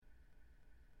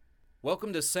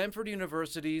Welcome to Samford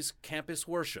University's Campus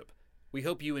Worship. We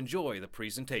hope you enjoy the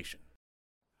presentation.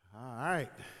 All right.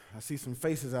 I see some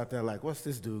faces out there like, what's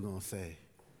this dude going to say?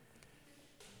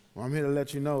 Well, I'm here to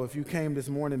let you know, if you came this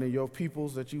morning and your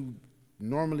peoples that you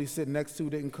normally sit next to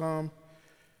didn't come,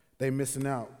 they missing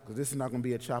out, because this is not going to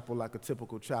be a chapel like a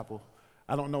typical chapel.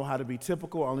 I don't know how to be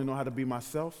typical. I only know how to be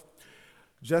myself.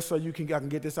 Just so I can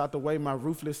get this out the way, my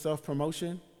ruthless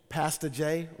self-promotion, Pastor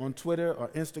J on Twitter or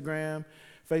Instagram,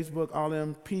 Facebook, all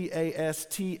them,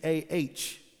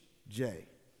 Pastahj.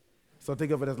 So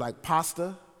think of it as like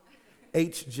Pasta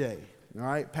HJ, all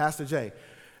right, Pastor J.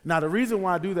 Now, the reason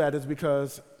why I do that is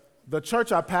because the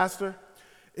church I pastor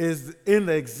is in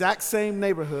the exact same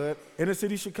neighborhood, inner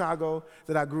city Chicago,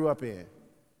 that I grew up in.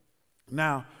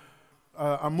 Now,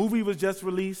 a movie was just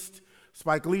released.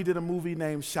 Spike Lee did a movie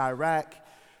named Chirac.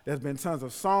 There's been tons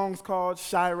of songs called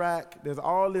Chirac. There's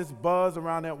all this buzz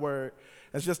around that word.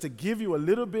 That's just to give you a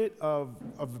little bit of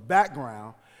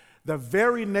background. The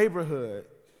very neighborhood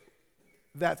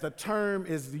that the term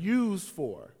is used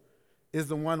for is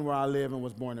the one where I live and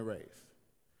was born and raised.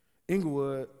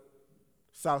 Inglewood,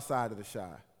 south side of the Chi.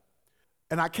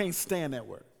 And I can't stand that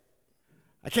word.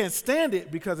 I can't stand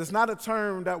it because it's not a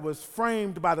term that was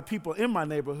framed by the people in my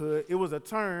neighborhood. It was a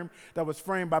term that was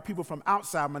framed by people from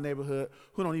outside my neighborhood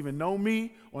who don't even know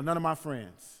me or none of my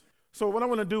friends. So what I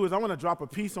want to do is I want to drop a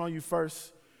piece on you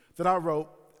first that I wrote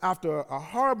after a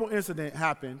horrible incident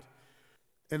happened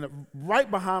right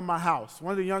behind my house.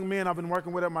 One of the young men I've been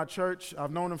working with at my church,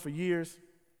 I've known him for years.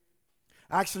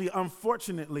 Actually,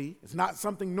 unfortunately, it's not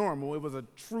something normal. It was a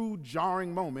true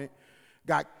jarring moment.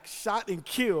 Got shot and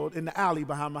killed in the alley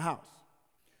behind my house.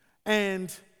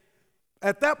 And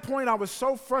at that point, I was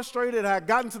so frustrated. I had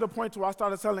gotten to the point where I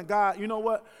started telling God, you know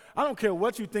what? I don't care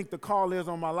what you think the call is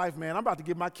on my life, man. I'm about to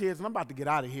get my kids and I'm about to get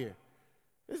out of here.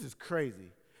 This is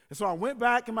crazy. And so I went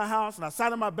back in my house and I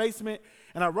sat in my basement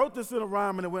and I wrote this little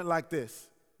rhyme and it went like this.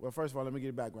 Well, first of all, let me get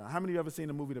a background. How many of you ever seen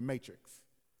the movie The Matrix?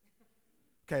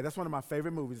 Okay, that's one of my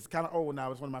favorite movies. It's kind of old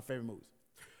now. It's one of my favorite movies.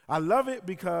 I love it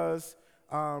because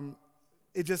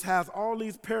it just has all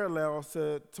these parallels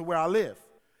to where I live.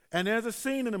 And there's a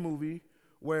scene in the movie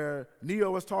where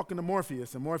Neo is talking to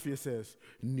Morpheus, and Morpheus says,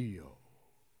 Neo.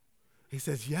 He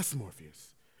says, yes,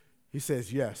 Morpheus. He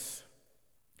says, yes,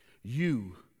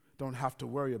 you don't have to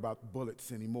worry about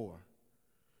bullets anymore.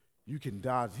 You can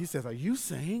dodge. He says, are you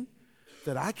saying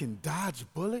that I can dodge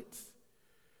bullets?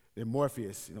 Then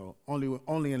Morpheus,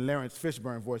 only in Lawrence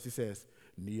Fishburne voice, he says,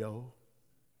 Neo,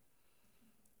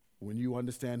 when you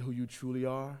understand who you truly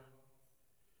are,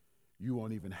 you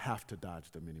won't even have to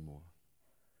dodge them anymore.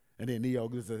 And then Neo,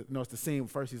 it's the scene,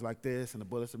 first he's like this, and the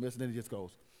bullets are missing, and then he just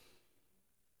goes.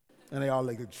 And they all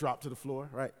drop to the floor,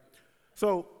 right?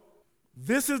 So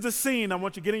this is the scene I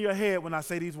want you to get in your head when I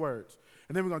say these words.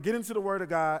 And then we're going to get into the Word of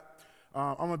God.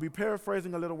 I'm going to be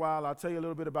paraphrasing a little while. I'll tell you a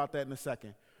little bit about that in a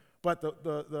second. But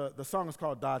the song is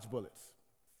called Dodge Bullets.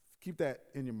 Keep that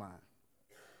in your mind.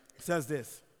 It says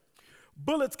this.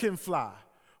 Bullets can fly,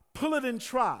 pull it and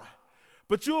try,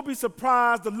 but you'll be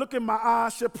surprised the look in my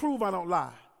eyes should prove I don't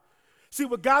lie. See,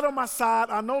 with God on my side,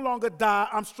 I no longer die.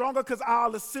 I'm stronger because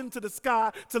I'll ascend to the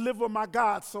sky to live with my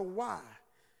God. So why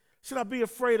should I be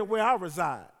afraid of where I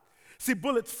reside? See,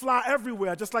 bullets fly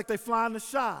everywhere, just like they fly in the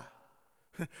Chi.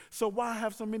 So why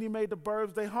have so many made the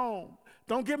burbs their home?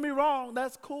 Don't get me wrong,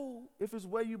 that's cool if it's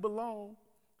where you belong.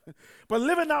 But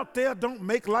living out there don't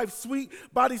make life sweet.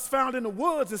 Bodies found in the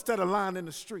woods instead of lying in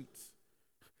the streets.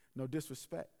 No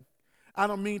disrespect. I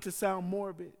don't mean to sound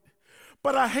morbid,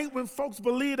 but I hate when folks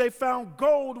believe they found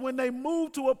gold when they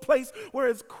move to a place where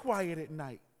it's quiet at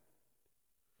night.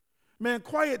 Man,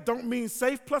 quiet don't mean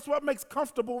safe, plus what makes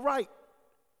comfortable right?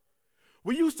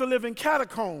 We used to live in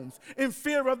catacombs in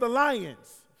fear of the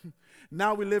lions.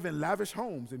 Now we live in lavish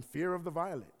homes in fear of the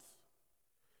violence.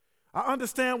 I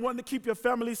understand wanting to keep your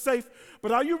family safe,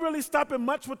 but are you really stopping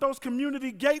much with those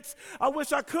community gates? I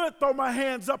wish I could throw my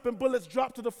hands up and bullets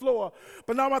drop to the floor,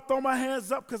 but now I throw my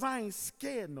hands up because I ain't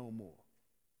scared no more.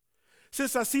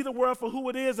 Since I see the world for who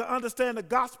it is and understand the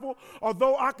gospel,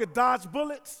 although I could dodge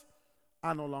bullets,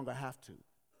 I no longer have to.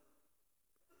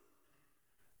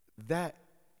 That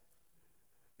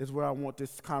is where I want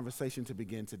this conversation to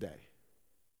begin today.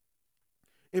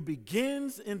 It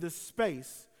begins in the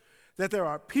space that there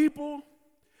are people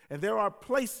and there are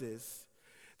places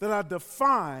that are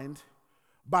defined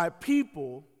by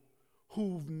people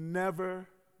who've never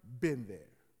been there.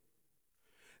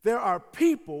 There are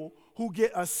people who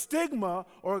get a stigma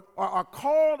or are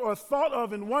called or thought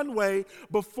of in one way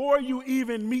before you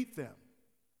even meet them.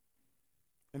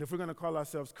 And if we're going to call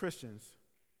ourselves Christians,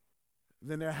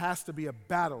 then there has to be a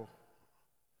battle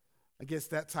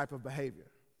against that type of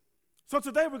behavior. So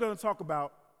today we're going to talk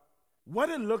about what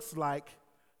it looks like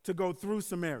to go through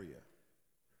Samaria.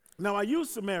 Now, I use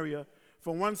Samaria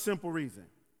for one simple reason.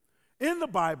 In the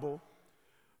Bible,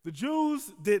 the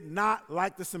Jews did not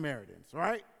like the Samaritans,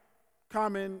 right?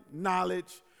 Common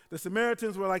knowledge. The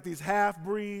Samaritans were like these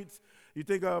half-breeds. You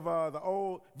think of the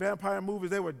old vampire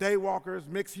movies, they were daywalkers,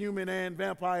 mixed human and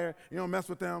vampire. You don't mess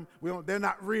with them. They're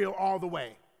not real all the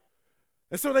way.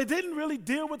 And so they didn't really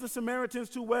deal with the Samaritans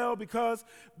too well because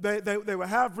they were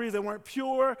half-breeds, they weren't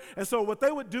pure. And so what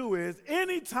they would do is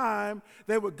anytime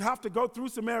they would have to go through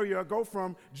Samaria or go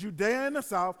from Judea in the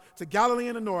south to Galilee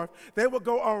in the north, they would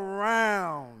go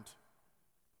around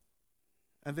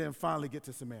and then finally get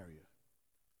to Samaria.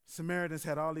 Samaritans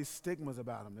had all these stigmas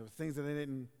about them. There were things that they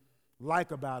didn't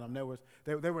like about them.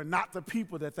 They were not the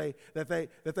people that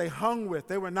they hung with.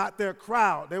 They were not their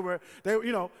crowd. They were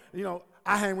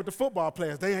I hang with the football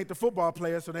players. They ain't the football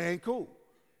players, so they ain't cool.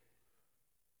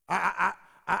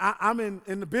 I'm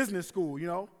in the business school, you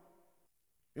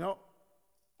know.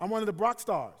 I'm one of the Brock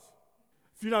stars.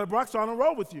 If you're not a Brock star, I don't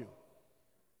roll with you.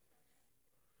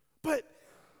 But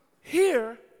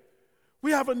here,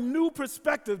 we have a new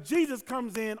perspective. Jesus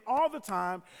comes in all the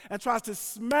time and tries to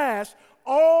smash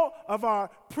all of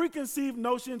our preconceived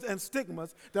notions and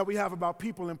stigmas that we have about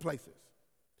people and places.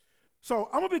 So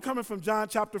I'm going to be coming from John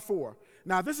chapter 4.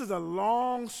 Now, this is a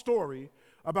long story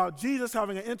about Jesus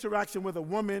having an interaction with a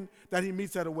woman that he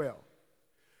meets at a well.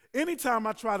 Anytime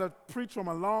I try to preach from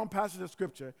a long passage of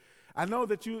Scripture, I know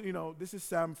that this is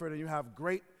Samford, and you have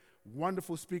great,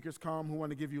 wonderful speakers come who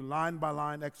want to give you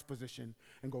line-by-line exposition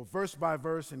and go verse by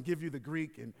verse and give you the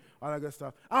Greek and all that good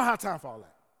stuff. I don't have time for all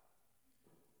that.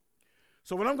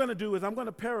 So what I'm going to do is I'm going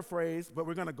to paraphrase, but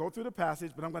we're going to go through the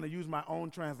passage, but I'm going to use my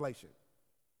own translation.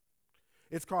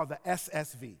 It's called the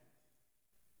SSV,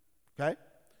 okay?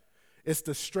 It's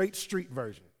the straight street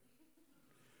version.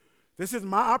 This is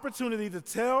my opportunity to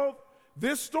tell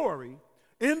this story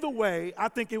in the way I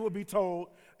think it would be told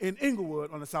in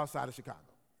Inglewood on the south side of Chicago.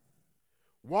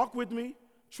 Walk with me,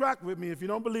 track with me. If you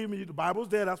don't believe me, the Bible's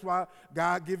there. That's why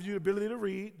God gives you the ability to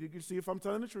read. You can see if I'm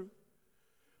telling the truth.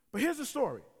 But here's the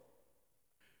story.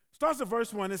 Starts at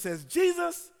verse 1. It says,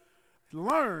 Jesus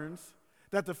learns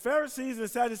that the Pharisees and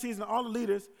Sadducees and all the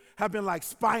leaders have been like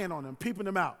spying on him, peeping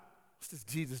him out. What's this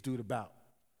Jesus dude about?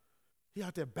 He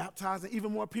out there baptizing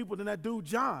even more people than that dude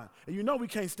John. And you know we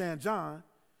can't stand John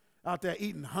out there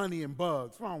eating honey and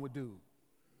bugs. What's wrong with dude?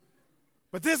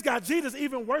 But this guy, Jesus,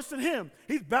 even worse than him.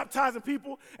 He's baptizing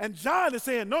people, and John is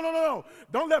saying, no,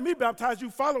 don't let me baptize you,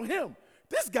 follow him.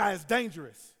 This guy is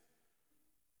dangerous.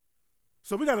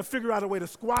 So we got to figure out a way to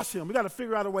squash him. We got to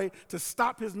figure out a way to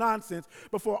stop his nonsense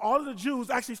before all of the Jews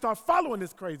actually start following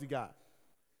this crazy guy.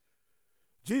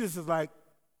 Jesus is like,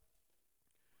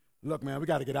 look, man, we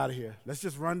got to get out of here. Let's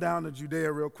just run down to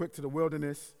Judea real quick to the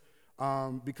wilderness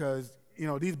because,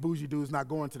 these bougie dudes not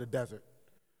going to the desert.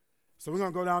 So we're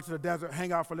going to go down to the desert,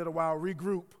 hang out for a little while,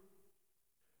 regroup,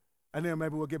 and then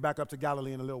maybe we'll get back up to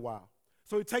Galilee in a little while.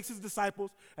 So he takes his disciples,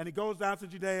 and he goes down to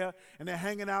Judea, and they're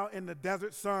hanging out in the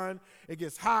desert sun. It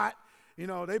gets hot.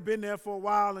 They've been there for a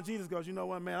while, and Jesus goes, you know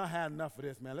what, man, I had enough of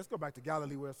this, man. Let's go back to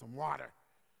Galilee where there's some water.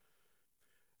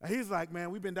 And he's like, man,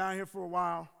 we've been down here for a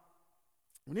while.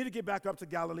 We need to get back up to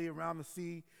Galilee around the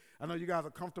sea. I know you guys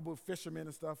are comfortable fishermen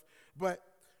and stuff, but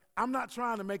I'm not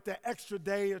trying to make that extra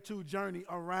day or two journey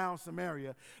around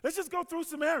Samaria. Let's just go through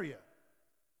Samaria.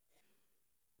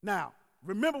 Now,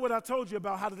 remember what I told you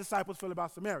about how the disciples feel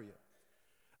about Samaria.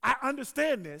 I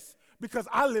understand this because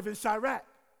I live in Chirac.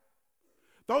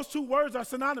 Those two words are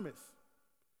synonymous.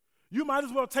 You might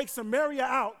as well take Samaria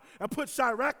out and put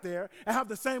Chirac there and have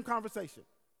the same conversation.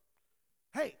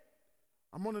 Hey,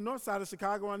 I'm on the north side of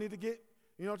Chicago. I need to get,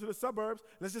 to the suburbs.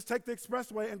 Let's just take the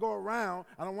expressway and go around.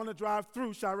 I don't want to drive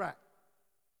through Chirac.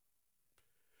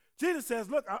 Jesus says,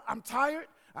 look, I'm tired.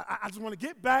 I just want to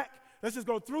get back. Let's just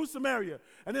go through Samaria.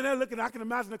 And then they're looking, I can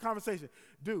imagine the conversation.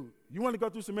 Dude, you want to go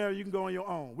through Samaria, you can go on your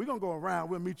own. We're going to go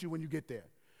around. We'll meet you when you get there.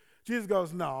 Jesus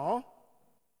goes, no,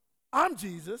 I'm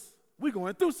Jesus. We're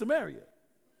going through Samaria.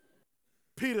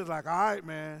 Peter's like, all right,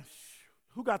 man,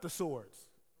 who got the swords?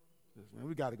 Man,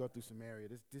 we got to go through Samaria.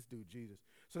 This dude, Jesus.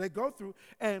 So they go through,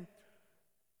 and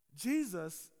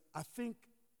Jesus, I think,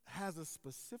 has a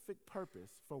specific purpose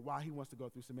for why he wants to go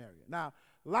through Samaria. Now,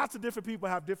 lots of different people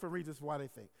have different reasons for why they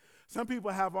think. Some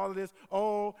people have all of this,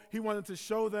 he wanted to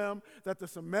show them that the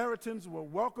Samaritans were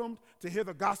welcomed to hear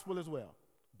the gospel as well.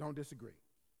 Don't disagree,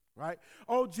 right?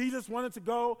 Jesus wanted to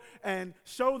go and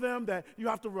show them that you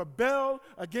have to rebel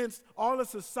against all of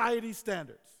society's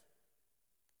standards.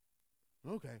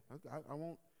 Okay, I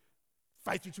won't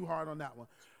fight you too hard on that one.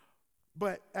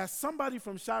 But as somebody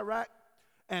from Chirac,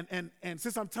 and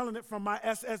since I'm telling it from my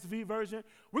SSV version,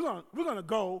 we're gonna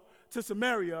go to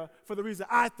Samaria for the reason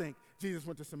I think Jesus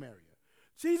went to Samaria.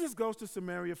 Jesus goes to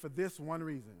Samaria for this one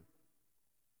reason: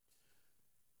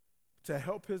 to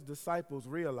help his disciples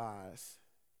realize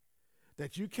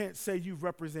that you can't say you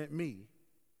represent me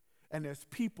and there's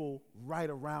people right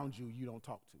around you you don't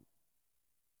talk to.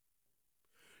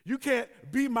 You can't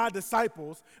be my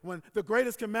disciples when the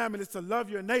greatest commandment is to love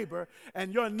your neighbor,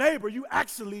 and your neighbor you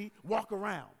actually walk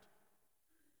around.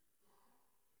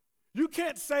 You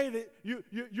can't say that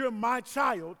you're my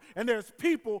child and there's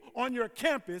people on your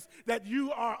campus that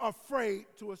you are afraid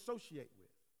to associate with.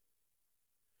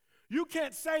 You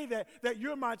can't say that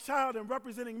you're my child and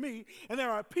representing me, and there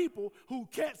are people who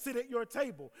can't sit at your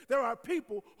table. There are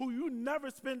people who you never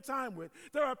spend time with.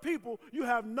 There are people you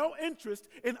have no interest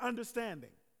in understanding.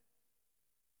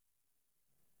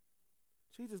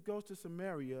 Jesus goes to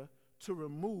Samaria to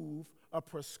remove a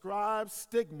prescribed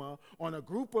stigma on a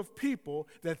group of people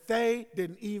that they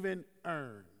didn't even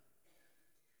earn.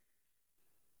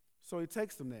 So he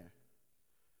takes them there.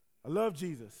 I love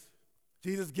Jesus.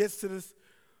 Jesus gets to this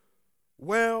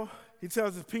well. He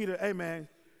tells his Peter, hey man,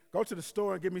 go to the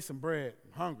store and get me some bread.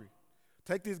 I'm hungry.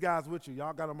 Take these guys with you.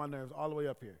 Y'all got on my nerves all the way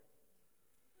up here.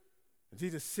 And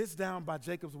Jesus sits down by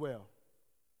Jacob's well.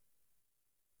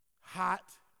 Hot.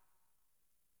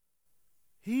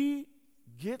 He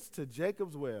gets to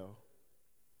Jacob's well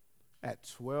at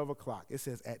 12 o'clock. It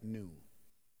says at noon.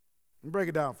 Let me break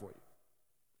it down for you.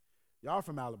 Y'all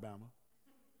from Alabama.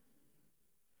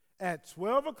 At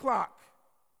 12 o'clock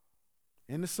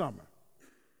in the summer,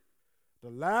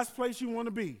 the last place you want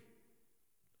to be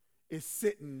is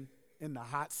sitting in the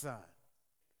hot sun.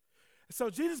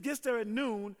 So Jesus gets there at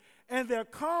noon, and there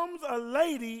comes a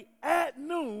lady at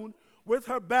noon with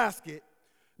her basket.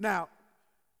 Now,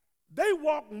 they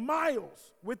walk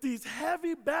miles with these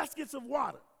heavy baskets of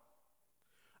water.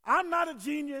 I'm not a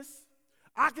genius.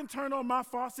 I can turn on my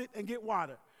faucet and get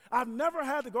water. I've never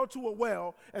had to go to a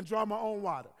well and draw my own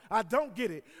water. I don't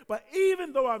get it. But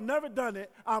even though I've never done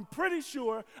it, I'm pretty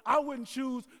sure I wouldn't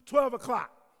choose 12 o'clock.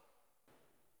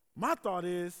 My thought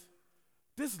is,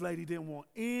 this lady didn't want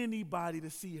anybody to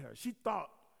see her. She thought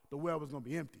the well was going to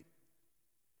be empty.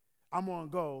 I'm going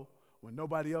to go when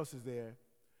nobody else is there,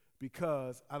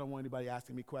 because I don't want anybody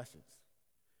asking me questions.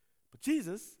 But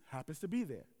Jesus happens to be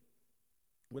there.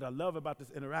 What I love about this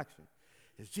interaction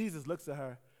is Jesus looks at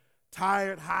her,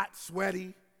 tired, hot,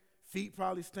 sweaty, feet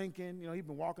probably stinking. He's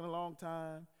been walking a long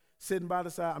time, sitting by the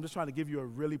side. I'm just trying to give you a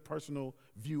really personal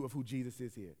view of who Jesus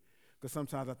is here. Because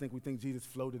sometimes I think we think Jesus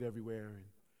floated everywhere and,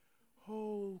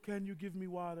 oh, can you give me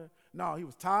water? No, he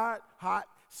was tired, hot,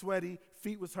 sweaty,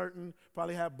 feet was hurting,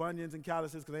 probably had bunions and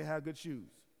calluses because they had good shoes.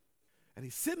 And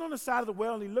he's sitting on the side of the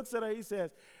well, and he looks at her, he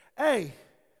says, hey,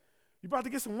 you about to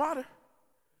get some water?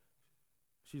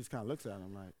 She just kind of looks at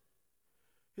him like,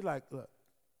 he's like, look,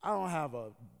 I don't have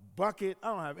a bucket. I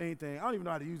don't have anything. I don't even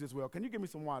know how to use this well. Can you give me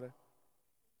some water?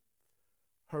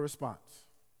 Her response,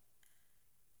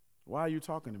 why are you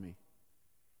talking to me?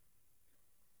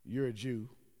 You're a Jew.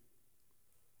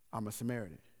 I'm a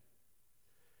Samaritan.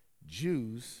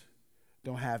 Jews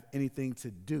don't have anything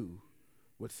to do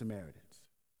with Samaritans.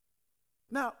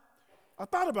 Now, I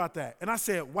thought about that, and I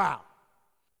said, wow.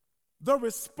 The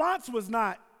response was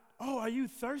not, oh, are you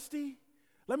thirsty?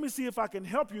 Let me see if I can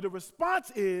help you. The response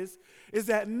is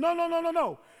that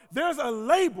no. There's a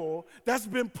label that's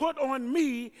been put on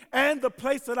me and the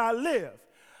place that I live.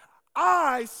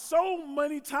 I so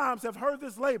many times have heard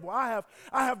this label. I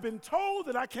have been told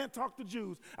that I can't talk to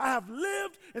Jews. I have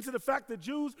lived into the fact that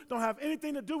Jews don't have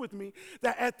anything to do with me,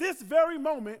 that at this very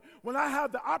moment, when I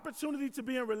have the opportunity to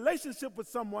be in relationship with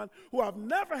someone who I've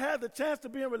never had the chance to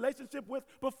be in relationship with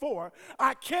before,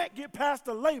 I can't get past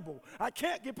the label. I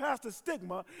can't get past the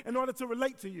stigma in order to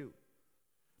relate to you.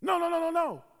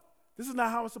 No. This is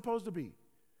not how it's supposed to be.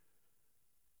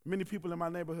 Many people in my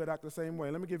neighborhood act the same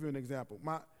way. Let me give you an example.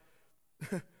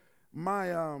 My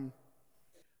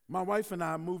wife and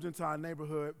I moved into our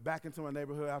neighborhood, back into our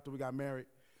neighborhood after we got married,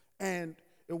 and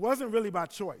it wasn't really by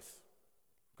choice,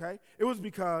 okay? It was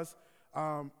because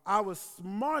I was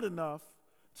smart enough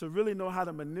to really know how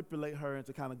to manipulate her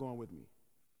into kind of going with me.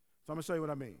 So I'm going to show you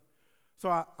what I mean. So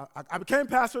I became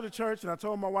pastor of the church, and I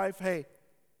told my wife, hey,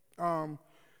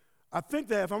 I think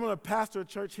that if I'm going to pastor a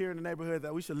church here in the neighborhood,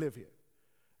 that we should live here.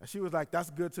 And she was like,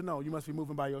 that's good to know. You must be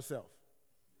moving by yourself.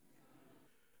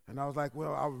 And I was like,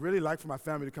 well, I would really like for my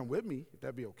family to come with me, if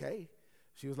that'd be okay.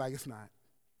 She was like, it's not.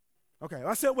 Okay,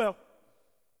 I said, well,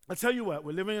 I tell you what,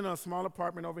 we're living in a small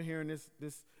apartment over here in this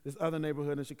other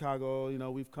neighborhood in Chicago. You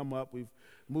know, we've come up, we've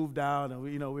moved out, and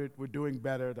we're doing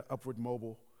better, the upward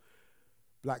mobile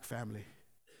black family.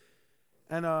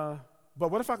 And but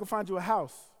what if I could find you a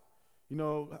house? You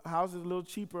know, a house is a little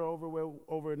cheaper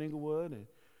over in Inglewood, and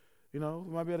you know,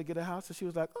 we might be able to get a house. And she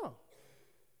was like, oh,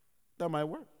 that might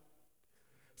work.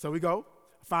 So we go.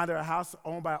 Find her a house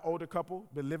owned by an older couple,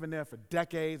 been living there for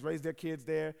decades, raised their kids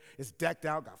there. It's decked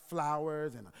out, got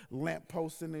flowers and a lamp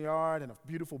post in the yard and a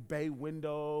beautiful bay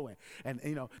window. And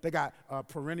you know, they got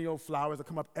perennial flowers that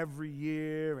come up every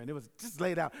year. And it was just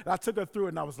laid out. And I took her through it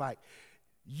and I was like,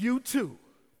 you too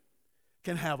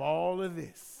can have all of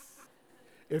this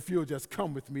if you'll just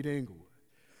come with me to Inglewood.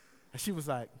 And she was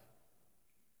like,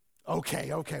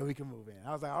 okay, we can move in.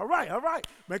 I was like, all right,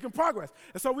 making progress.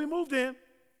 And so we moved in.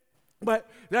 But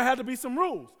there had to be some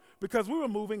rules because we were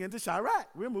moving into Chirac.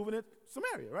 We were moving into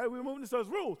Samaria, right? We were moving into those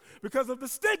rules because of the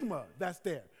stigma that's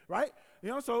there, right?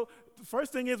 You know, so the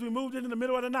first thing is we moved in the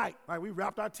middle of the night. Like we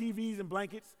wrapped our TVs in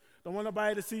blankets. Don't want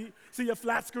nobody to see a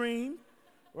flat screen,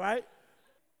 right?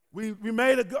 We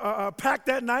made a pact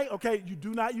that night. Okay, you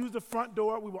do not use the front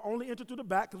door. We will only enter through the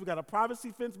back because we got a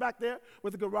privacy fence back there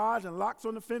with a garage and locks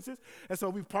on the fences. And so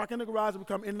we park in the garage and we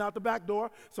come in and out the back door.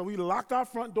 So we locked our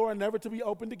front door, never to be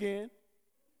opened again.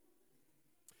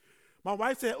 My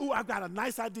wife said, ooh, I've got a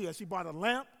nice idea. She bought a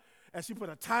lamp and she put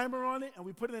a timer on it and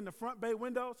we put it in the front bay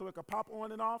window so it could pop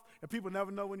on and off and people never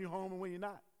know when you're home and when you're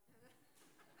not.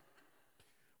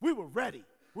 We were ready.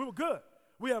 We were good.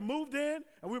 We had moved in,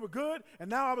 and we were good, and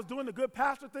now I was doing the good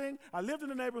pastor thing. I lived in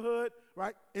the neighborhood,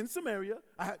 right, in Samaria.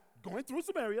 I had going through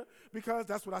Samaria because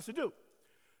that's what I should do.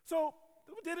 So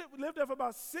we did it. We lived there for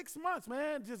about 6 months,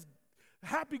 man, just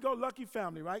happy-go-lucky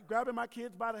family, right? Grabbing my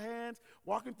kids by the hands,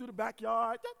 walking through the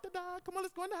backyard. Da-da-da, come on,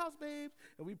 let's go in the house, babes.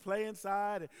 And we play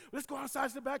inside. And let's go outside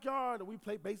to the backyard. And we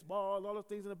play baseball, all those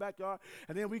things in the backyard.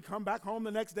 And then we come back home the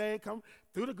next day, come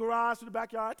through the garage to the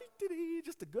backyard.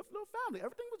 Just a good little family.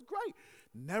 Everything was great.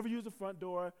 Never used the front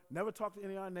door. Never talked to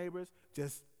any of our neighbors.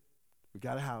 Just, we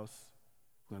got a house.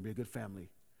 We're going to be a good family.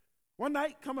 One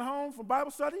night, coming home from Bible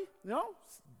study, you know,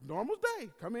 normal day.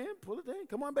 Come in, pull it in.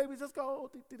 Come on, babies, let's go.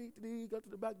 Go to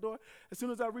the back door. As soon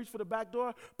as I reach for the back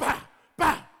door, bah,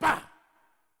 bah, bah.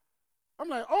 I'm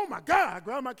like, oh, my God. I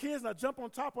grab my kids, and I jump on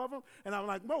top of them, and I'm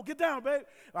like, Mo, get down, babe.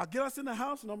 I get us in the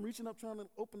house, and I'm reaching up trying to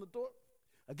open the door.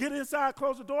 I get inside,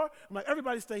 close the door. I'm like,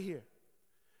 everybody stay here.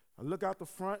 I look out the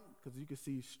front because you can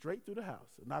see straight through the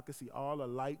house, and I can see all the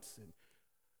lights and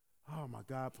oh, my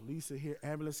God, police are here,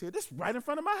 ambulance here. This is right in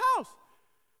front of my house.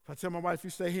 So I tell my wife, you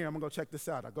stay here. I'm going to go check this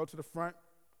out. I go to the front.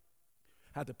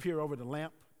 I had to peer over the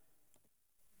lamp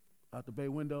out the bay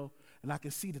window, and I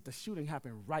can see that the shooting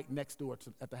happened right next door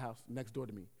at the house, next door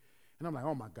to me. And I'm like,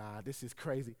 oh, my God, this is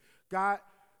crazy. God,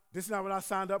 this is not what I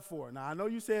signed up for. Now, I know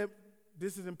you said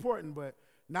this is important, but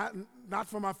not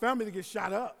for my family to get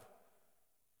shot up.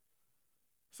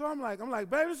 So I'm like,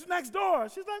 baby, this is next door.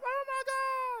 She's like, oh, my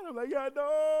God. I'm like, yeah,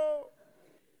 no.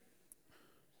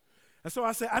 And so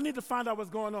I said, I need to find out what's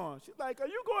going on. She's like, are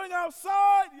you going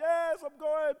outside? Yes, I'm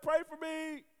going. Pray for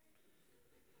me.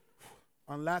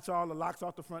 Unlatch all the locks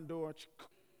off the front door.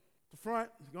 The front,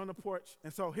 go on the porch.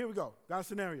 And so here we go. Got a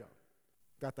scenario.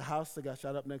 Got the house that got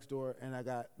shot up next door, and I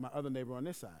got my other neighbor on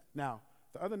this side. Now,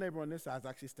 the other neighbor on this side is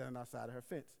actually standing outside of her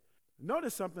fence.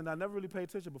 Notice something I never really paid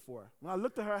attention before. When I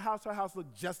looked at her house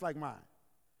looked just like mine.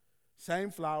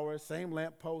 Same flowers, same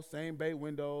lamp post, same bay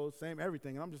windows, same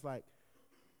everything. And I'm just like,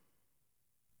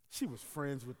 she was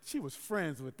friends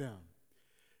with them.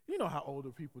 You know how older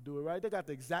people do it, right? They got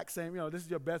the exact same, this is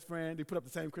your best friend. They put up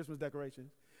the same Christmas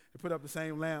decorations. They put up the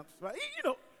same lamps, right?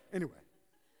 Anyway.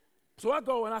 So I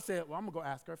go and I said, well, I'm going to go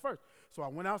ask her first. So I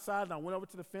went outside and I went over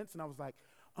to the fence and I was like,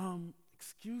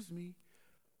 excuse me.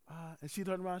 And she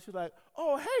turned around. She was like,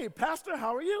 oh, hey, pastor,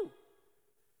 how are you?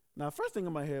 Now, first thing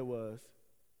in my head was,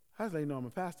 how does they know I'm a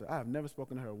pastor? I have never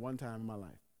spoken to her one time in my life.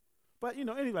 But,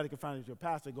 anybody can find out you're a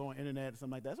pastor, go on the internet or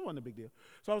something like that. So it wasn't a big deal.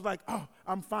 So I was like, oh,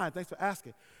 I'm fine. Thanks for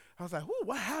asking. I was like,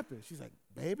 what happened? She's like,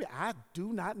 baby, I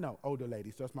do not know. Older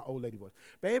lady, so it's my old lady voice.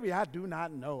 Baby, I do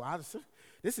not know.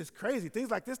 This is crazy. Things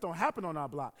like this don't happen on our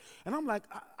block. And I'm like,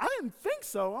 I didn't think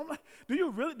so. I'm like, do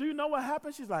you know what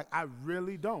happened? She's like, I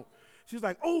really don't. She's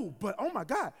like, oh my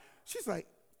God. She's like,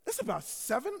 it's about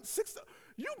 7, 6.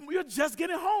 You're just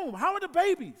getting home. How are the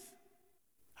babies?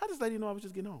 How does lady know I was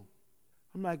just getting home?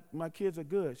 I'm like, my kids are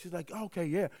good. She's like, okay,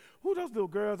 yeah. Who are those little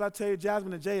girls? I tell you,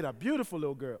 Jasmine and Jade are beautiful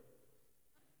little girls.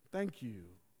 Thank you.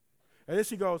 And then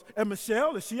she goes, and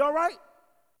Michelle, is she all right?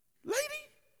 Lady?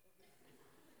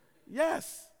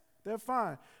 Yes. They're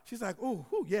fine. She's like, ooh,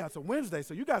 yeah, it's a Wednesday,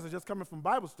 so you guys are just coming from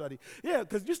Bible study. Yeah,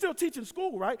 because you're still teaching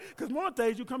school, right? Because more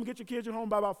days you come and get your kids, you're home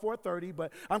by about 4:30,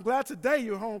 but I'm glad today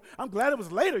you're home. I'm glad it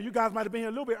was later. You guys might have been here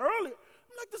a little bit earlier.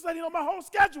 I'm like, this lady know my whole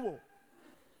schedule.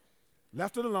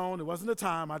 Left it alone. It wasn't the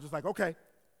time. I was just like, okay.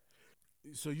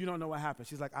 So you don't know what happened.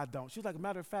 She's like, I don't. She's like,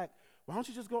 matter of fact, why don't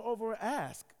you just go over and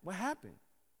ask what happened?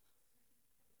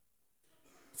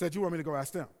 Said, you want me to go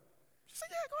ask them? She said,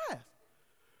 yeah, go ask.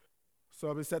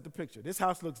 So we set the picture. This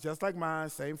house looks just like mine,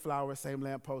 same flowers, same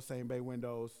lamppost, same bay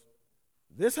windows.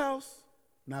 This house,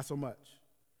 not so much.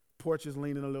 Porch is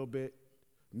leaning a little bit.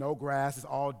 No grass, it's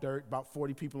all dirt. About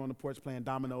 40 people on the porch playing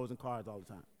dominoes and cards all the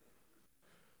time.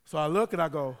 So I look and I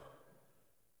go,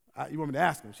 you want me to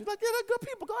ask them? She's like, yeah, they're good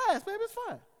people. Go ask, baby, it's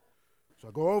fine. So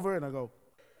I go over and I go,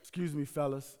 excuse me,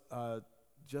 fellas.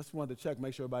 Just wanted to check,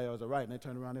 make sure everybody was all right. And they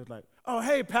turned around and they was like, oh,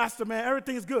 hey, pastor, man,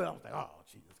 everything's good. I was like, oh,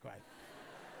 Jesus Christ.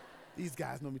 These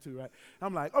guys know me too, right?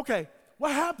 I'm like, okay,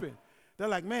 what happened? They're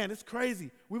like, man, it's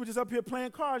crazy. We were just up here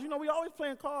playing cards. You know, we always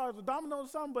playing cards or dominoes or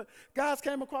something, but guys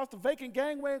came across the vacant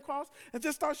gangway across and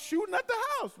just start shooting at the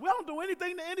house. We don't do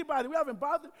anything to anybody. We haven't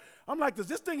bothered. I'm like, does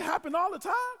this thing happen all the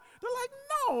time? They're like,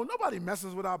 no, nobody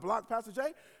messes with our block, Pastor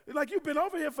Jay. They're like, you've been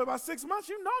over here for about 6 months.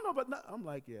 You know nobody. No. I'm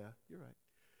like, yeah, you're right.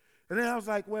 And then I was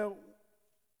like, well,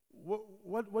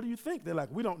 what do you think? They're like,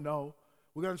 we don't know.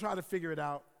 We're going to try to figure it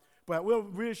out. But we'll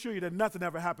reassure you that nothing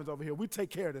ever happens over here. We take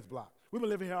care of this block. We've been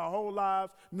living here our whole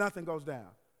lives. Nothing goes down.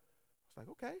 It's like,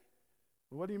 okay.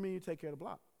 Well, what do you mean you take care of the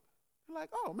block? They're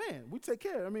like, oh, man, we take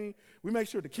care. I mean, we make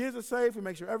sure the kids are safe. We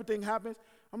make sure everything happens.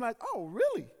 I'm like, oh,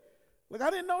 really? Like, I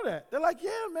didn't know that. They're like,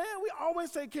 yeah, man, we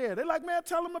always take care. They're like, man,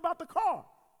 tell them about the car.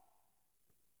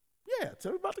 Yeah,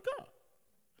 tell me about the car.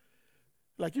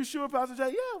 Like, you sure, Pastor Jay?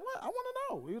 Yeah, what? I want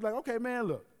to know. He was like, okay, man,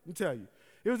 look, let me tell you.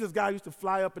 It was this guy who used to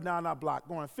fly up and down our block,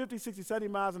 going 50, 60, 70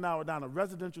 miles an hour down a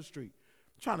residential street,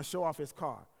 trying to show off his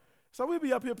car. So we'd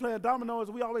be up here playing dominoes,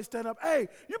 and we always stand up, hey,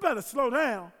 you better slow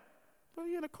down. But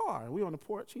he in a car, and we on the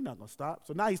porch. He's not going to stop.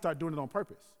 So now he started doing it on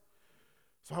purpose.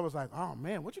 So I was like, oh,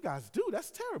 man, what you guys do? That's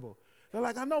terrible. They're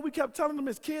like, I know. We kept telling him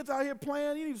his kids out here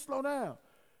playing. You need to slow down.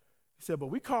 He said, but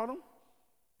we caught him.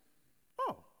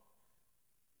 Oh,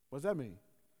 what does that mean?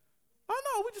 Oh,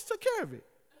 no, we just took care of it.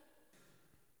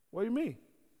 What do you mean?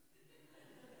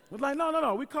 I was like,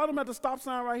 no. We caught him at the stop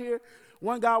sign right here.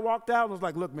 One guy walked out and was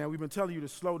like, look, man, we've been telling you to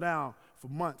slow down for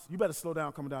months. You better slow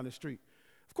down coming down the street.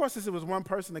 Of course, since it was one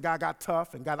person, the guy got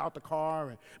tough and got out the car.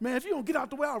 And, man, if you don't get out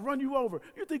the way, I'll run you over.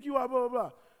 You think you are, blah, blah, blah.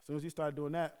 As soon as he started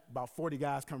doing that, about 40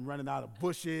 guys come running out of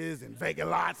bushes and vacant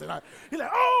lots. And he's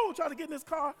like, oh, trying to get in his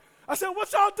car. I said,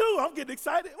 what y'all do? I'm getting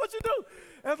excited. What you do?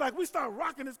 And it's like we started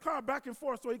rocking his car back and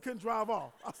forth so he couldn't drive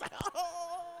off. I was like,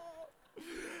 oh.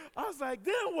 I was like,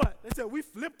 then what? They said, we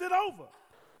flipped it over.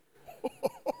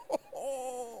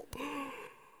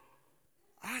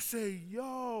 I said,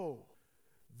 yo,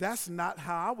 that's not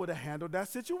how I would have handled that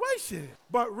situation.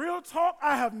 But real talk,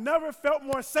 I have never felt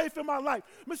more safe in my life.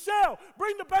 Michelle,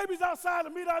 bring the babies outside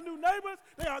and meet our new neighbors.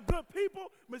 They are good people.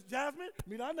 Miss Jasmine,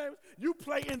 meet our neighbors. You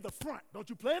play in the front. Don't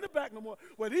you play in the back no more,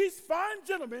 where these fine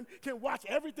gentlemen can watch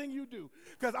everything you do.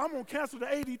 Because I'm going to cancel the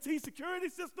ADT security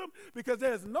system because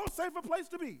there's no safer place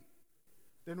to be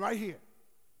than right here.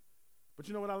 But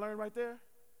you know what I learned right there?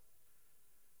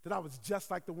 That I was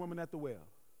just like the woman at the well.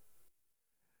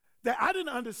 That I didn't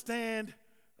understand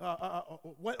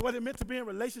what it meant to be in a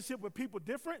relationship with people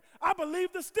different. I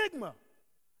believed the stigma.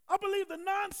 I believed the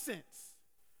nonsense.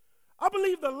 I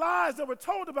believed the lies that were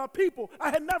told about people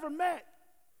I had never met.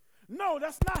 No,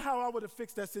 that's not how I would have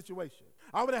fixed that situation.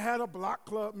 I would have had a block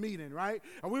club meeting, right?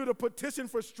 And we would have petitioned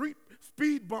for street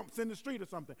speed bumps in the street or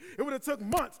something. It would have took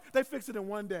months. They fixed it in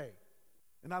one day.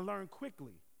 And I learned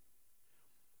quickly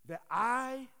that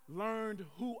I learned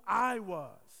who I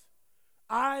was.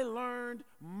 I learned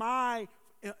my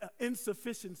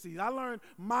insufficiencies. I learned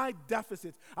my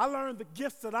deficits. I learned the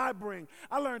gifts that I bring.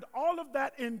 I learned all of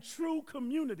that in true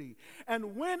community.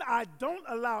 And when I don't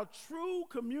allow true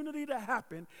community to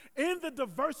happen in the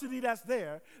diversity that's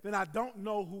there, then I don't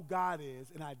know who God is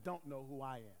and I don't know who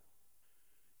I am.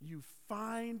 You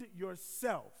find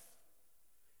yourself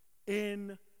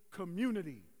in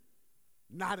community,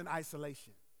 not in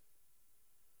isolation.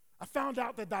 I found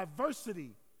out that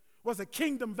diversity was a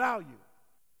kingdom value.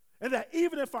 And that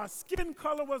even if our skin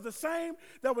color was the same,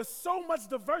 there was so much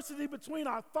diversity between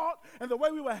our thought and the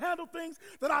way we would handle things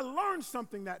that I learned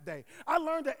something that day. I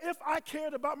learned that if I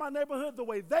cared about my neighborhood the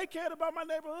way they cared about my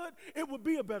neighborhood, it would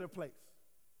be a better place.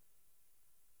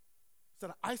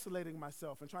 Instead of isolating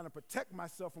myself and trying to protect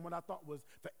myself from what I thought was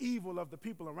the evil of the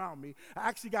people around me, I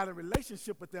actually got a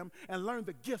relationship with them and learned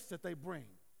the gifts that they bring.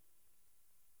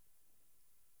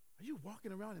 you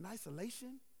walking around in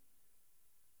isolation?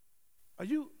 Are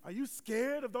you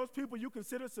scared of those people you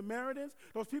consider Samaritans,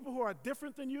 those people who are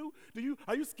different than you?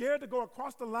 Are you scared to go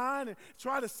across the line and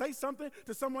try to say something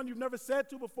to someone you've never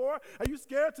said to before? Are you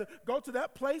scared to go to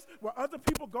that place where other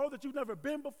people go that you've never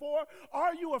been before?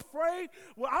 Are you afraid?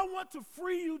 Well, I want to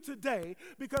free you today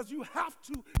because you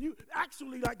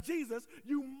actually, like Jesus,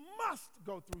 you must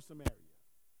go through Samaria.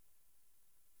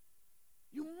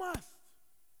 You must.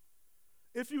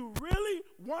 If you really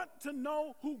want to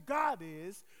know who God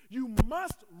is, you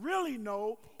must really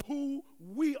know who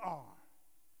we are.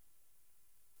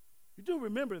 You do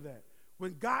remember that.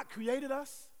 When God created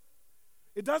us,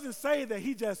 it doesn't say that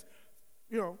he just,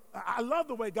 I love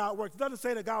the way God works. It doesn't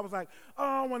say that God was like,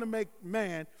 oh, I want to make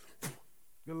man.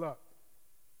 Good luck.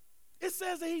 It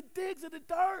says that he digs in the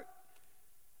dirt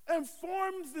and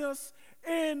forms us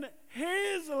in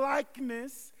his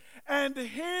likeness and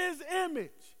his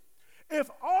image. If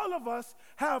all of us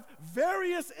have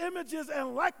various images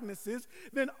and likenesses,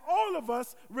 then all of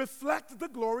us reflect the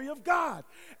glory of God.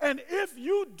 And if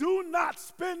you do not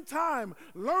spend time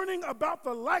learning about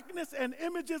the likeness and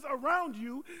images around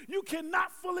you, you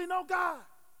cannot fully know God.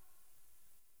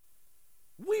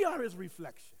 We are his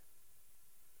reflection.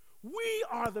 We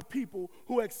are the people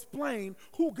who explain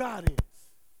who God is.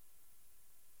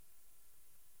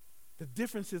 The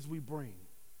differences we bring,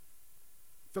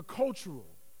 the cultural,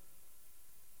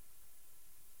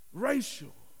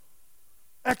 racial,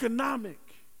 economic,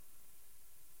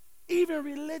 even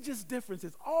religious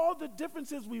differences, all the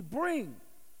differences we bring.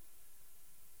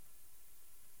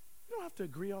 You don't have to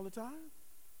agree all the time,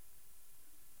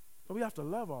 but we have to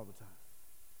love all the time.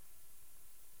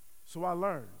 So I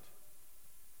learned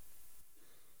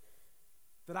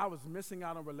that I was missing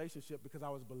out on a relationship because I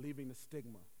was believing the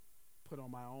stigma put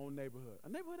on my own neighborhood, a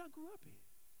neighborhood I grew up in.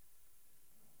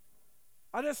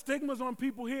 Are there stigmas on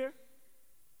people here?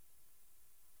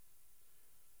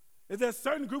 Is there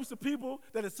certain groups of people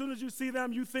that as soon as you see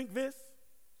them, you think this?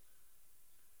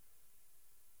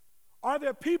 Are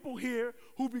there people here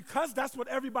who, because that's what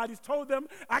everybody's told them,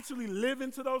 actually live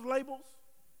into those labels?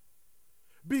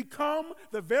 Become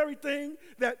the very thing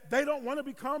that they don't want to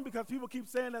become because people keep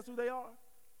saying that's who they are?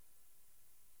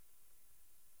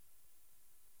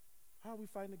 How are we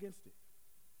fighting against it?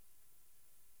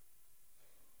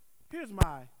 Here's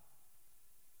my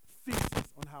thesis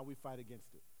on how we fight against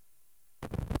it.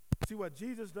 See what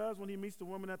Jesus does when he meets the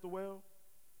woman at the well?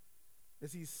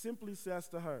 Is he simply says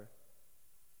to her,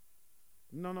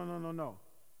 no.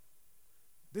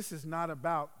 This is not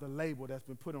about the label that's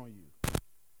been put on you.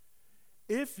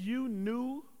 If you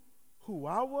knew who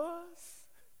I was,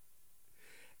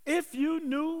 if you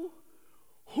knew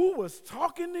who was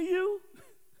talking to you,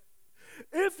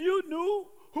 if you knew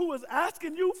who was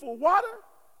asking you for water,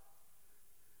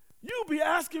 you'd be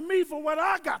asking me for what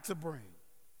I got to bring.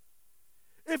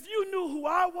 If you knew who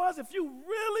I was, if you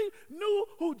really knew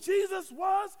who Jesus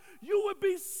was, you would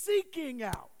be seeking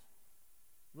out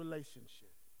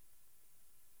relationship.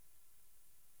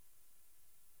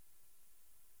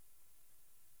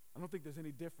 I don't think there's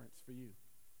any difference for you.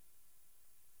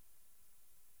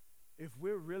 If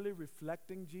we're really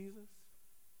reflecting Jesus,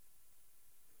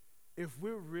 if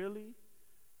we're really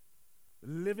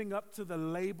living up to the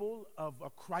label of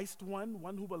a Christ one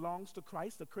who belongs to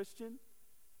Christ, a Christian,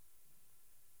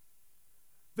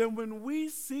 then when we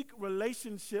seek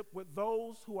relationship with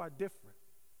those who are different,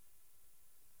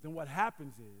 then what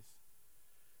happens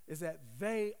is that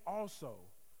they also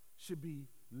should be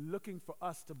looking for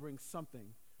us to bring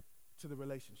something to the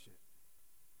relationship.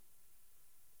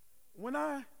 When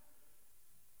I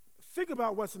think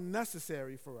about what's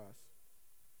necessary for us,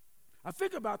 I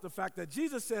think about the fact that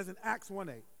Jesus says in Acts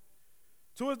 1:8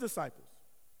 to his disciples,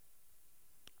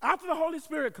 after the Holy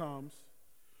Spirit comes,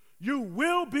 you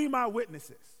will be my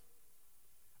witnesses.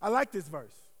 I like this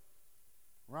verse,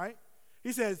 right?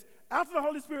 He says, after the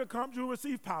Holy Spirit comes, you will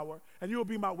receive power, and you will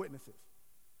be my witnesses.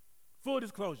 Full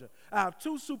disclosure, I have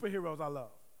two superheroes I love.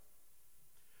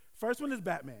 First one is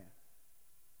Batman.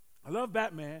 I love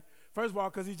Batman, first of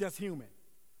all, because he's just human,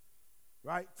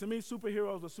 right? To me,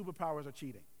 superheroes with superpowers are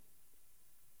cheating.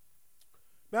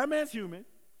 Batman's human,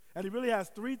 and he really has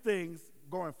three things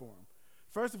going for him.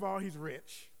 First of all, he's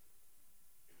rich.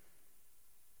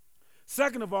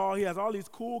 Second of all, he has all these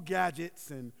cool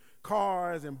gadgets and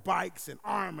cars and bikes and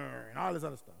armor and all this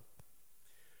other stuff.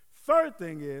 Third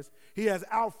thing is, he has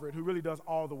Alfred, who really does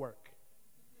all the work.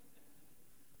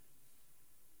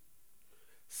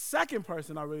 Second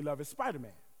person I really love is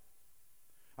Spider-Man.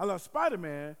 I love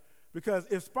Spider-Man because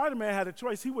if Spider-Man had a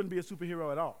choice, he wouldn't be a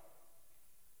superhero at all.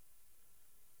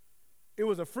 It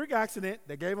was a freak accident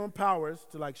that gave him powers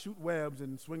to like shoot webs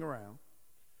and swing around.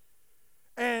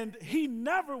 And he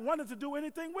never wanted to do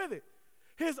anything with it.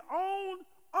 His own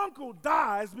uncle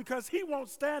dies because he won't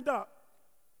stand up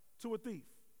to a thief.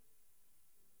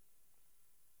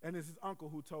 And it's his uncle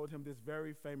who told him this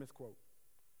very famous quote: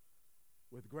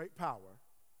 "With great power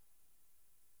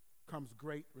comes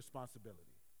great responsibility."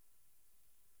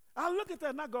 I look at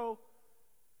that and I go,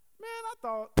 man,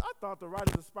 I thought the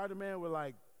writers of Spider-Man were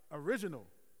like original.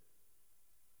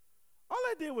 All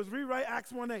they did was rewrite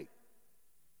Acts 1:8.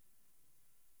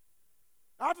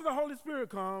 After the Holy Spirit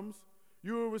comes,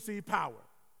 you will receive power.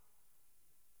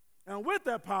 And with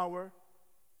that power,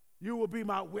 you will be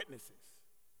my witnesses.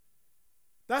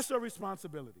 That's your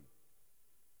responsibility.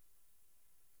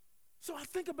 So I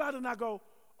think about it and I go,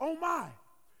 oh my.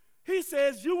 He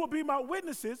says you will be my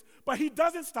witnesses, but he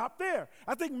doesn't stop there.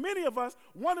 I think many of us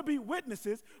want to be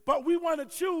witnesses, but we want to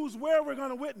choose where we're going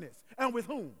to witness and with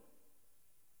whom.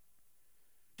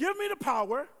 Give me the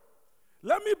power,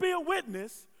 let me be a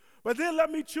witness, but then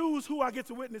let me choose who I get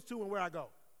to witness to and where I go.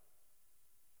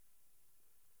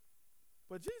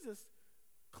 But Jesus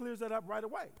clears that up right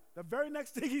away. The very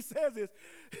next thing he says is,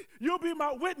 you'll be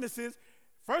my witnesses,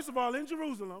 first of all, in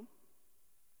Jerusalem,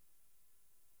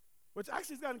 which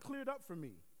actually has gotten cleared up for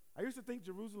me. I used to think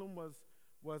Jerusalem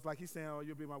was like he's saying, oh,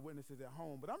 you'll be my witnesses at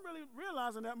home. But I'm really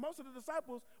realizing that most of the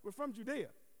disciples were from Judea.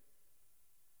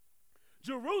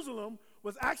 Jerusalem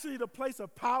was actually the place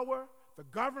of power, the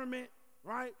government,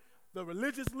 right? The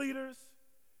religious leaders.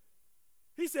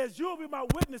 He says, you'll be my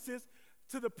witnesses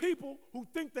to the people who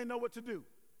think they know what to do.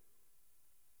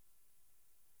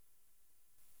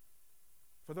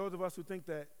 For those of us who think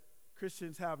that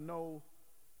Christians have no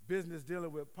business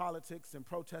dealing with politics and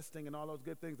protesting and all those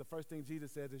good things, the first thing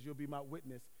Jesus says is, you'll be my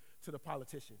witness to the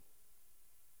politician.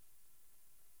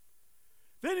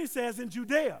 Then he says, in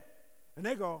Judea. And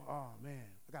they go, oh man,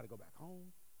 I got to go back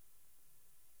home.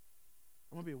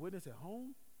 I'm going to be a witness at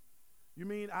home? You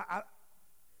mean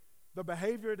the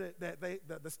behavior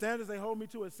the standards they hold me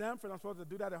to at Samford, I'm supposed to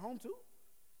do that at home too?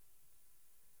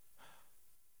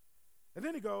 And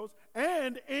then he goes,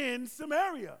 and in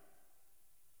Samaria.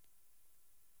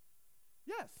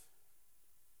 Yes.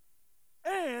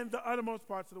 And the uttermost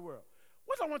parts of the world.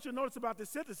 What I want you to notice about this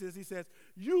sentence is he says,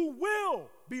 you will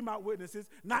be my witnesses,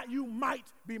 not you might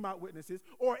be my witnesses,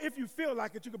 or if you feel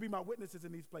like it, you can be my witnesses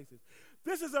in these places.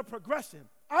 This is a progression.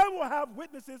 I will have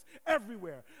witnesses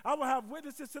everywhere. I will have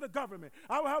witnesses to the government.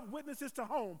 I will have witnesses to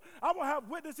home. I will have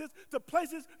witnesses to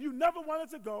places you never wanted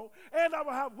to go, and I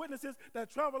will have witnesses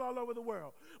that travel all over the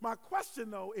world. My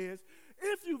question, though, is,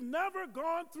 if you've never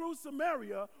gone through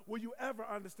Samaria, will you ever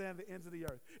understand the ends of the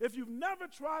earth? If you've never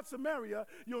tried Samaria,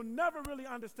 you'll never really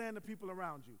understand the people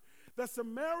around you. The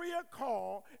Samaria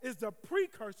call is the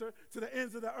precursor to the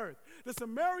ends of the earth. The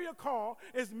Samaria call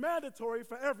is mandatory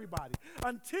for everybody.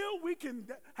 Until we can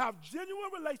have genuine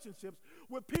relationships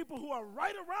with people who are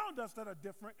right around us that are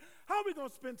different, how are we going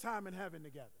to spend time in heaven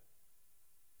together?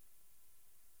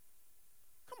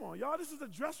 Come on, y'all, this is a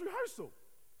dress rehearsal.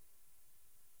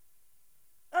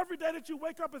 Every day that you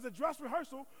wake up is a dress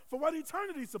rehearsal for what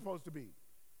eternity is supposed to be.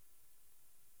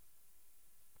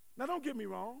 Now, don't get me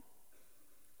wrong.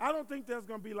 I don't think there's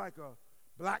going to be like a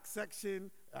black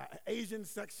section, Asian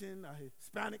section, a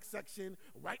Hispanic section,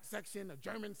 a white section, a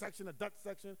German section, a Dutch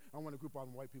section. I don't want to group all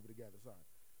them white people together, sorry.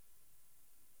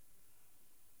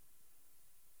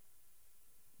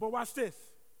 But watch this.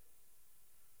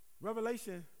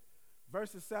 Revelation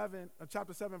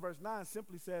chapter 7, verse 9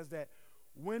 simply says that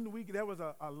there was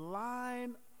a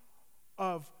line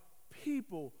of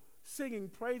people singing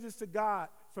praises to God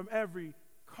from every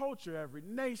culture, every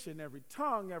nation, every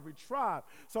tongue, every tribe.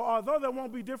 So although there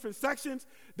won't be different sections,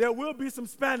 there will be some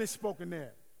Spanish spoken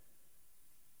there.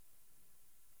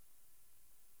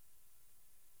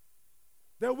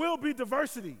 There will be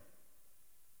diversity.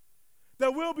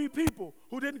 There will be people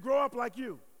who didn't grow up like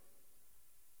you.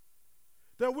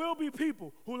 There will be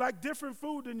people who like different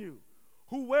food than you,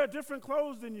 who wear different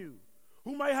clothes than you,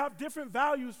 who might have different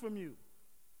values from you.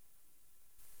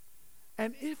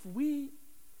 And if we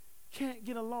can't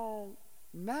get along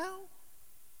now,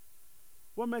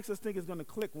 what makes us think it's going to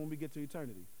click when we get to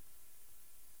eternity?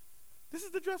 This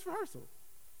is the dress rehearsal.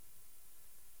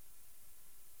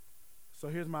 So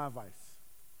here's my advice.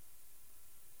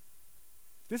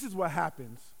 This is what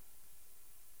happens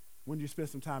when you spend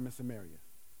some time in Samaria.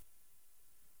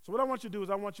 So what I want you to do is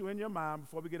I want you in your mind,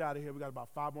 before we get out of here, we got about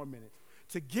 5 more minutes,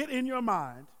 to get in your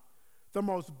mind the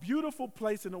most beautiful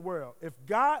place in the world. If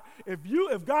God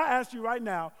asked you right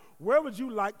now, where would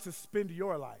you like to spend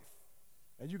your life?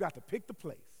 And you got to pick the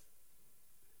place.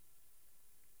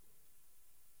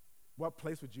 What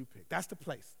place would you pick? That's the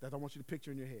place that I want you to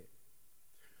picture in your head.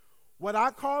 What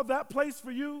I call that place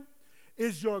for you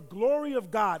is your glory of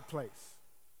God place.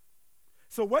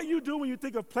 So what you do when you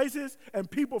think of places and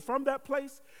people from that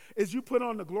place is you put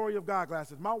on the glory of God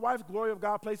glasses. My wife's glory of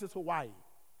God place is Hawaii,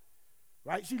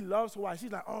 right? She loves Hawaii.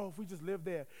 She's like, oh, if we just lived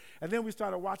there. And then we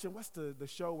started watching, what's the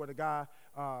show where the guy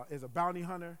is a bounty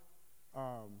hunter?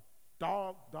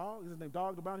 Dog, is his name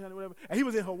Dog, the bounty hunter, whatever? And he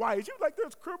was in Hawaii. She was like,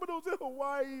 there's criminals in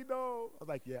Hawaii, no. I was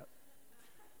like, yeah.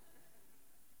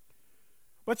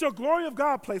 But your glory of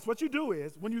God place, what you do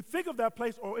is, when you think of that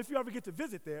place, or if you ever get to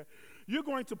visit there, you're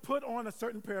going to put on a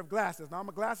certain pair of glasses. Now, I'm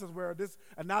a glasses wearer. This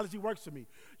analogy works for me.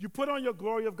 You put on your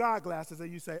glory of God glasses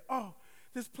and you say, oh,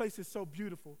 this place is so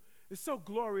beautiful. It's so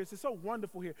glorious. It's so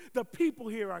wonderful here. The people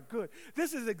here are good.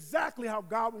 This is exactly how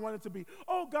God wanted it to be.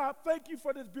 Oh, God, thank you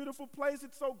for this beautiful place.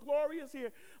 It's so glorious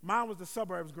here. Mine was the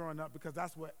suburbs growing up because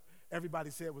that's what everybody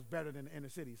said was better than the inner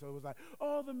city. So it was like,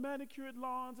 oh, the manicured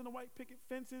lawns and the white picket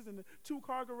fences and the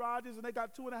 2-car garages, and they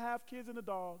got 2.5 kids and a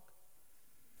dog.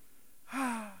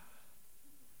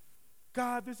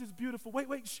 God, this is beautiful. Wait,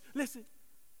 shh, listen.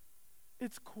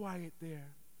 It's quiet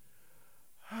there.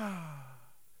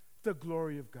 The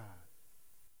glory of God.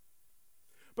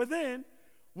 But then,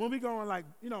 when we go on, like,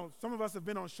 some of us have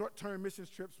been on short-term missions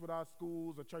trips with our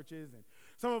schools or churches, and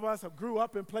some of us have grew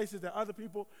up in places that other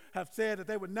people have said that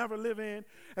they would never live in.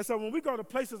 And so when we go to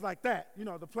places like that,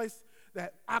 the place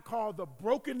that I call the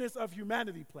brokenness of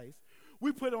humanity place,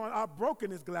 we put on our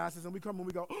brokenness glasses and we come and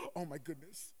we go, oh my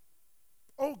goodness.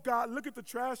 Oh God, look at the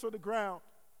trash on the ground.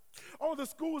 Oh, the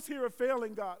schools here are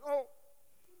failing, God. Oh,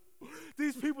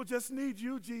 these people just need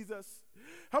you, Jesus.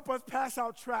 Help us pass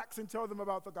out tracts and tell them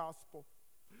about the gospel.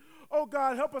 Oh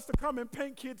God, help us to come and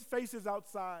paint kids' faces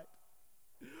outside.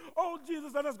 Oh,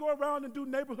 Jesus, let us go around and do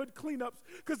neighborhood cleanups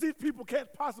because these people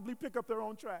can't possibly pick up their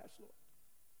own trash, Lord.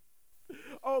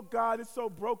 Oh, God, it's so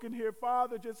broken here.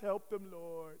 Father, just help them,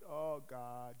 Lord. Oh,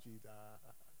 God, Jesus.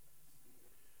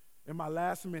 In my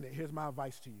last minute, here's my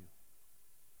advice to you.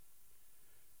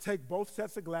 Take both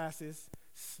sets of glasses,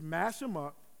 smash them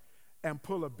up, and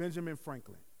pull a Benjamin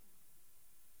Franklin.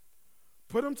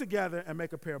 Put them together and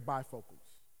make a pair of bifocals.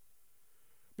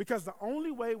 Because the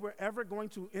only way we're ever going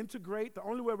to integrate, the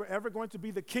only way we're ever going to be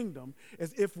the kingdom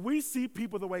is if we see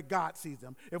people the way God sees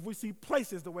them, if we see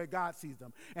places the way God sees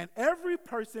them. And every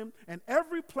person and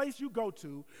every place you go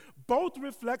to both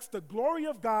reflects the glory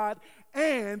of God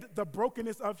and the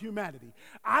brokenness of humanity.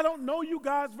 I don't know you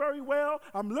guys very well.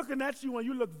 I'm looking at you and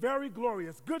you look very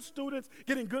glorious. Good students,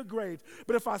 getting good grades.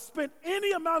 But if I spent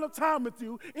any amount of time with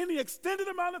you, any extended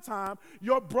amount of time,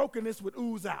 your brokenness would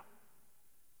ooze out.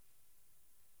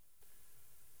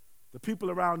 The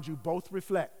people around you both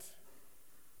reflect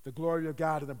the glory of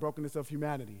God and the brokenness of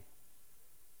humanity.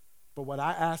 But what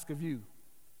I ask of you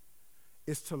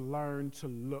is to learn to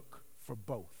look for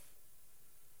both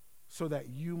so that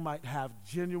you might have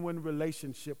genuine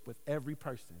relationship with every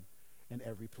person in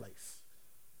every place.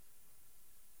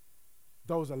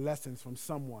 Those are lessons from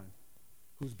someone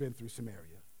who's been through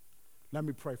Samaria. Let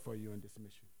me pray for you and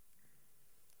dismiss you.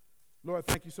 Lord,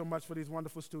 thank you so much for these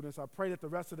wonderful students. I pray that the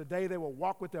rest of the day they will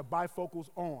walk with their bifocals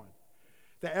on,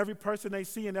 that every person they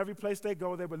see in every place they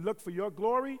go, they would look for your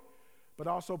glory, but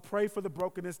also pray for the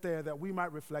brokenness there that we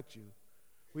might reflect you.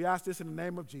 We ask this in the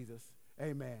name of Jesus.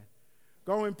 Amen.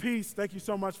 Go in peace. Thank you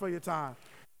so much for your time.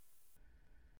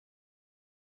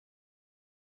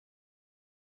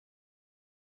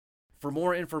 For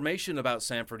more information about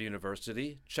Samford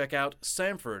University, check out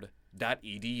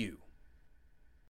samford.edu.